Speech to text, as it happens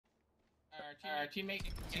teammate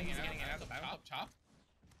is getting out of bounds up top.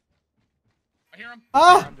 I hear him.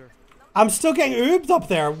 Ah! I'm still getting oobed up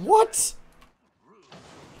there. What?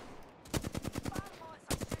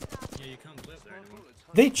 Yeah, you can't live there anymore.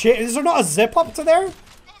 Is there not a zip up to there?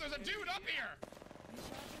 Oh, there's a dude up here.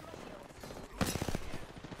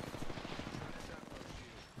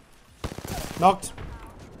 Knocked.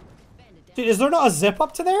 Dude, is there not a zip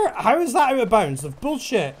up to there? How is that out of bounds? Of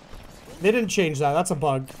bullshit. They didn't change that. That's a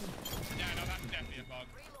bug. Yeah, no, that's definitely a bug.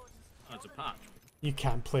 Oh, it's a patch. You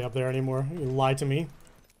can't play up there anymore. You lied to me.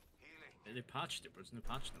 They patched it, but it's in the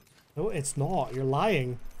patch notes. No, it's not. You're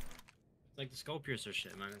lying. It's like the skull piercer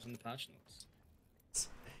shit, man. It's in the patch notes.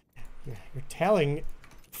 You're telling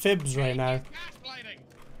fibs right now. Gaslighting.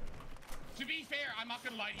 To be fair, I'm not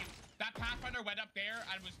gonna lie to you. That Pathfinder went up there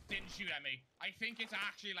and didn't shoot at me. I think it's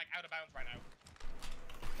actually like out of bounds right now.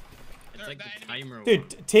 It's like the timer.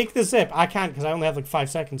 Dude, take the zip. I can't because I only have like 5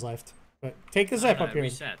 seconds left. But take the zip up here.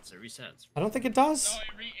 It resets. I don't think it does. No,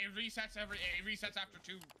 it resets after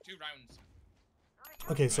two rounds.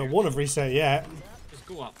 Okay, so one of reset, yeah. Just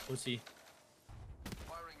go up, pussy.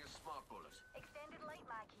 Firing a smart bullet. Extended light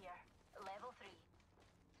mag here. Level 3.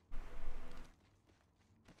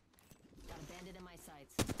 Got a bandit in my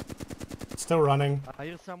sights. Still running. I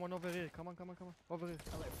hear someone over here. Come on. Over here.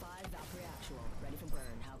 Alert 5, Valkyrie actual. Ready for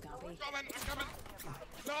burn. How copy? I'm coming.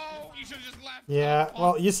 No, you should have just left. Yeah,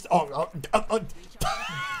 well, you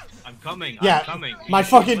I'm coming. yeah, I'm coming. my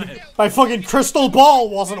fucking crystal ball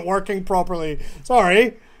wasn't working properly. Sorry.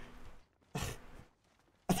 You're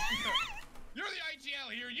the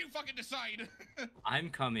IGL here. You fucking decide.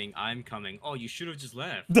 I'm coming. Oh, you should have just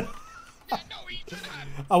left. Yeah, no, he should have.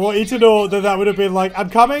 I want you to know that that would have been like,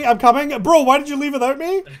 I'm coming. Bro, why did you leave without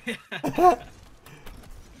me? You're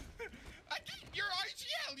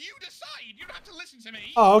IGL. You decide. You don't have to listen to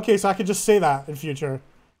me. Oh, okay, so I could just say that in future.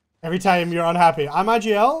 Every time you're unhappy. I'm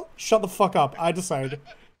IGL? Shut the fuck up. I decide.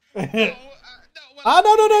 No,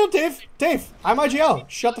 No, Dave. I'm IGL.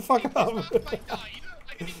 Shut the fuck up. I can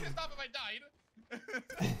be pissed off if I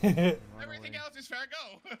died. Everything else is fair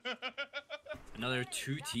go. Another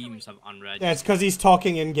 2 teams have unread. Yeah, it's because he's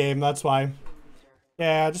talking in game. That's why.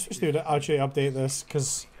 Yeah, I just wish they would actually update this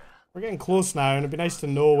because we're getting close now, and it'd be nice to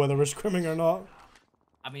know whether we're scrimming or not.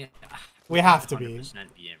 I mean, we have to be.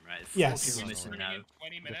 BM, right? Yes. Missing now.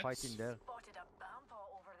 20 minutes. They're fighting there. Spotted a bumper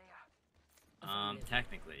over there.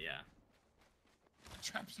 Technically, yeah.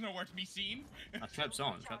 Trap's nowhere to be seen. Trap's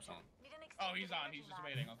on. Need an Oh, he's on. extended He's just light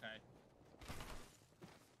mag. waiting. Okay.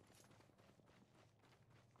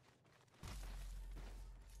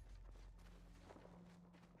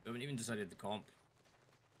 We haven't even decided the comp.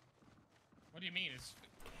 What do you mean?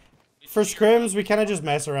 For scrims, we kind of just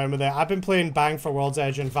mess around with it. I've been playing Bang for World's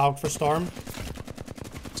Edge and Valk for Storm.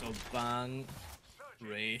 So Bang,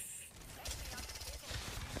 Wraith.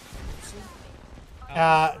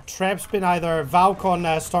 Trep's been either Valk on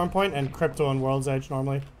Stormpoint and Crypto on World's Edge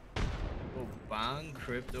normally. Oh, Bang,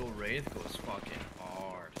 Crypto, Wraith goes fucking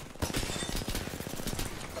hard.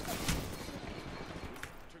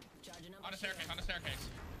 On the staircase.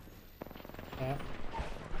 Yeah.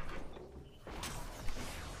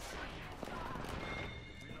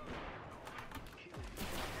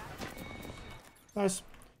 Nice.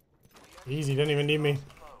 Easy, didn't even need me.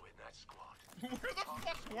 Where the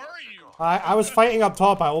fuck were you? I was fighting up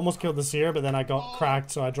top. I almost killed the Seer, but then I got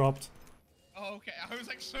cracked, so I dropped. Oh, okay. I was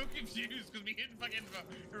like so confused because we hit fucking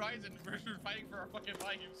Horizon versus fighting for our fucking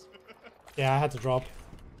lives. Yeah, I had to drop.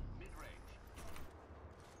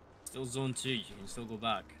 Still zone 2, you can still go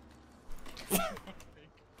back.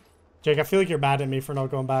 Jake, I feel like you're mad at me for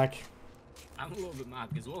not going back. I'm a little bit mad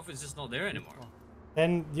because Wolf is just not there anymore.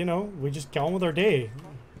 And, you know, we just get on with our day.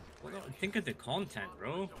 Well, think of the content,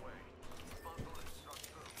 bro.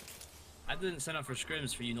 I didn't sign up for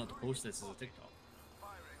scrims for you not to post this as a TikTok.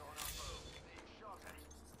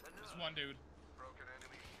 It's one dude.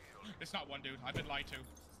 It's not one dude. I've been lied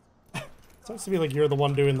to. Sounds to me like you're the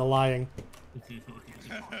one doing the lying. There's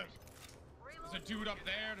a dude up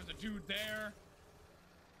there. There's a dude there.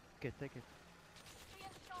 Okay, take it.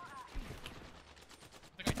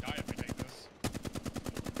 I think I die if I take this.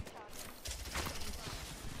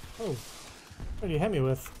 Oh. What do you hit me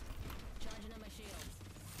with? Charging on my shields.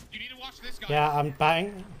 You need to watch this guy. Yeah, I'm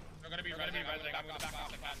bang. They're gonna be ready. I'm gonna back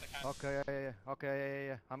off the cat. Okay, yeah. Okay,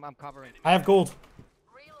 yeah. I'm covering. I have gold.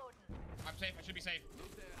 Reloading. I'm safe. I should be safe.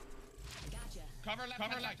 Gotcha. Cover left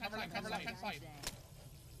hand side.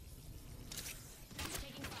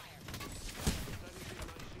 Taking fire.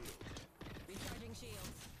 Recharging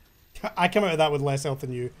shields. I come out of that with less health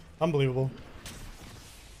than you. Unbelievable.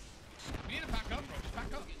 We need to back up, bro. Just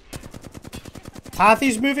back up.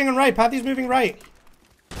 Pathy's moving on right. Pathy's moving right.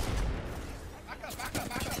 Back up, back up,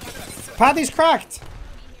 back up, back up. Pathy's cracked.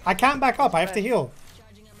 I can't back up. I have to heal.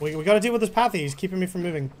 We gotta deal with this Pathy. He's keeping me from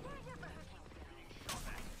moving.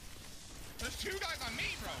 There's 2 guys on me,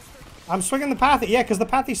 bro. I'm swinging the Pathy. Yeah, because the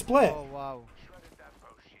Pathy split. Oh wow.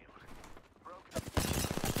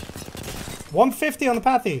 150 on the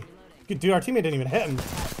Pathy. Dude, our teammate didn't even hit him.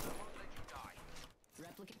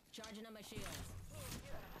 Charging on my shields.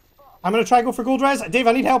 I'm gonna try to go for gold res. Dave,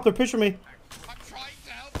 I need help. They're pushing me. I'm trying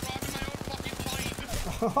to help, bro. I'm in my own fucking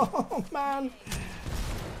fight. Oh, man.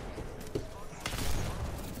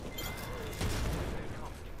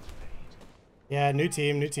 Yeah, new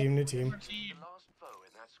team, new team, new team. Last foe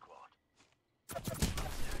in that squad.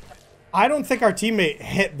 I don't think our teammate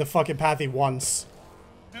hit the fucking Pathy once.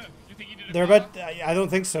 You think he did it? They're about. I don't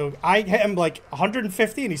think so. I hit him like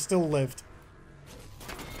 150 and he still lived.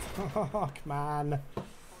 Fuck, man.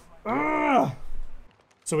 Ugh.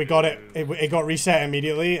 So we got it. It got reset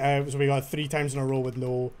immediately. So we got it 3 times in a row with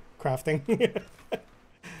no crafting.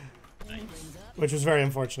 Which was very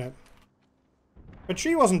unfortunate. But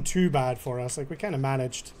tree wasn't too bad for us. Like, we kind of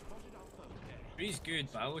managed. Tree's good,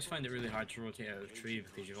 but I always find it really hard to rotate out of tree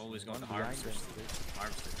because you've always got the Behind harvesters them.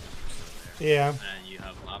 there. Yeah. And you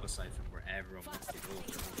have lava siphon where everyone wants to go.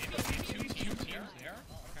 Two teams there?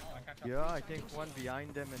 Oh, okay, I catch up. Yeah, I think one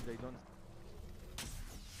behind them and they don't.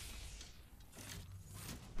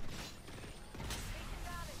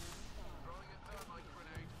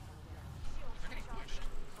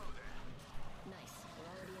 Nice. We're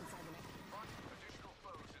already inside the next. Additional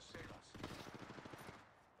foes assail us.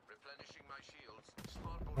 Replenishing my shields.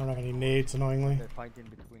 Smart I don't have any nades, annoyingly. They're fighting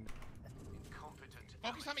between. incompetent.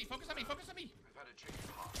 Focus on me, focus on me, focus on me. I've had a change of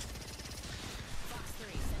heart. Fox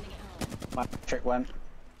 3, sending it home. My trick went.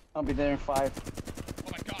 I'll be there in 5.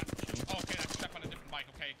 Oh my god. Oh, okay, that's step on a different mic,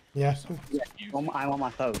 okay. Yeah. I'm on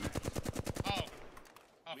my phone. Oh.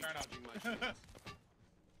 Oh, fair enough.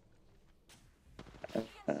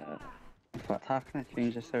 But how can I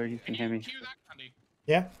change this so you can hear me? Cue that, Andy.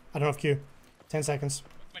 Yeah. I don't have Q. 10 seconds.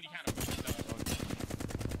 When you can, of course.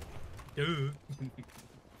 Duh.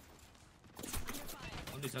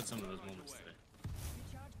 Only's had some of those moments today.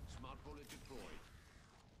 Smart bullet deployed.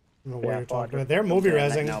 I don't know what you're but I'll talking about. just They're jump Moby in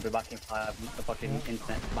and resing. I'll be back in 5. The fucking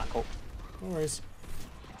internet back up. No worries.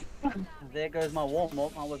 There goes my warm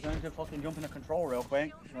up. I was going to fucking jump in the control real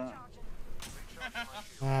quick. But...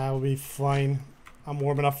 We'll be fine. I'm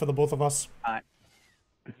warm enough for the both of us. Alright.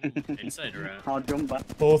 Inside or out? I'll jump back.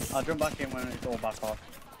 Both. I'll jump back in when it's all back off.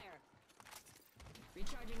 Fire.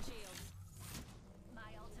 Recharging shields. My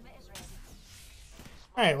ultimate is ready.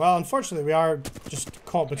 Alright, well, unfortunately, we are just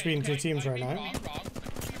caught between 2 teams right now. Wrong.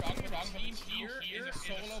 Team here is a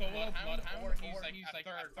solo bloodhound, or he's like a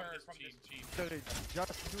third from this team. So it's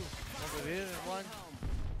just 2 over here and 1.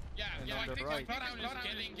 Yeah, And yeah, on I the think right. bloodhound is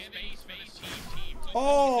getting space for his team.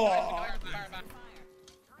 Oh!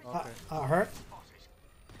 Okay. That hurt.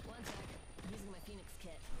 1 sec. Using my Phoenix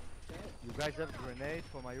kit. You guys have grenade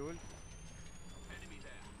for my ult?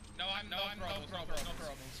 No, I'm no throwables.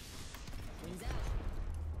 Wings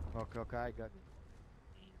out. Okay, okay, I got it.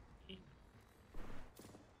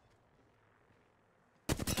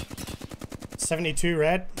 72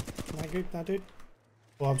 red. Not good, not dude.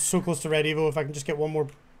 Well, I'm so close to red Evo. If I can just get one more,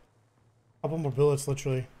 couple more bullets,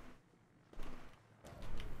 literally.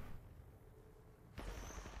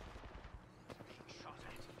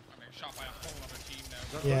 I'm being shot by a whole other team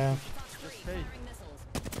now. Yeah, Fox 3, stay. firing missiles.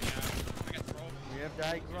 Yeah, I get thrown. We have the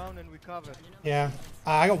high ground and we cover. yeah.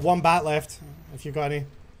 I got 1 bat left. If you got any.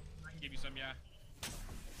 I can give you some, yeah.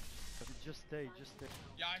 Just stay, just stay.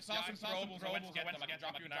 Yeah, I saw some throwables. I went to get them. I can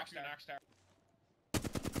drop you an arc star.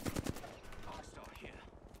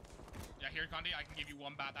 Yeah, here, Condi. I can give you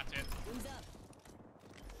 1 bat. That's it. Wings up.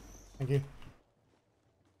 Thank you.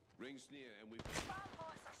 Rings near and we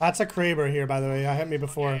That's a Kraber here, by the way. I hit me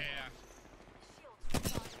before. Yeah.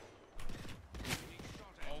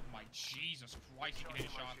 Oh my Jesus Christ! You can hit a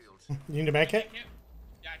shot. You need to make it?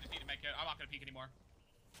 Yeah, I just need to make it. I'm not gonna peek anymore.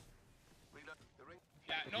 reload the ring.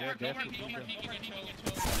 Yeah, no Yeah, more definitely. peeking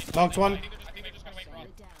until. Knocked one. I think they're just gonna wait for us. Shut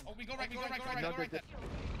it down. Oh, we go right. No, Go right. they-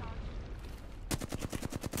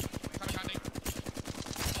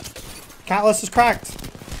 Catalyst is cracked.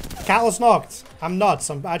 Catalyst knocked. I'm nuts.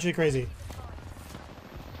 I'm actually crazy.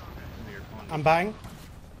 I'm bang.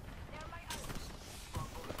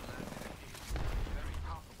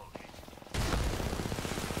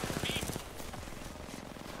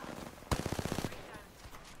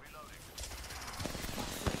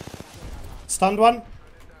 Stunned one.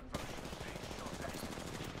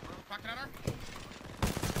 Crack another.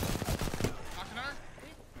 Knocked another.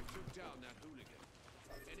 Took down that hooligan.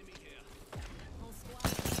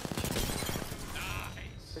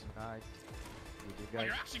 Oh, guys.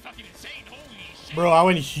 you're actually fucking insane. Holy shit. Bro, I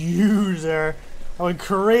went huge there. I went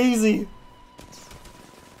crazy.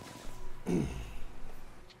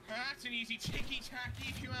 That's an easy ticky-tacky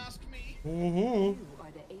if you ask me. Mm-hmm. You are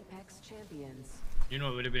the Apex champions. You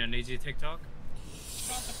know it would have been an easy TikTok?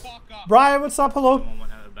 Shut the fuck up. Brian, what's up? Hello. Someone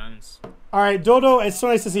went out of bounds. Alright, Dodo, it's so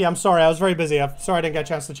nice to see you. I'm sorry, I was very busy. I'm sorry I didn't get a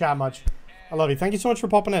chance to chat much. I love you. Thank you so much for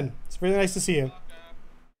popping in. It's really nice to see you.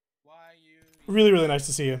 Why you? Really, really nice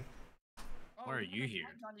to see you. Oh, Why are you here?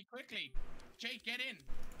 Johnny, quickly. Jake, get in.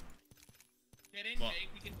 Get in, What? Jake.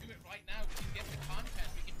 We can do it right now. We can get the content.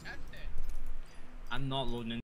 We can test it. I'm not loading in.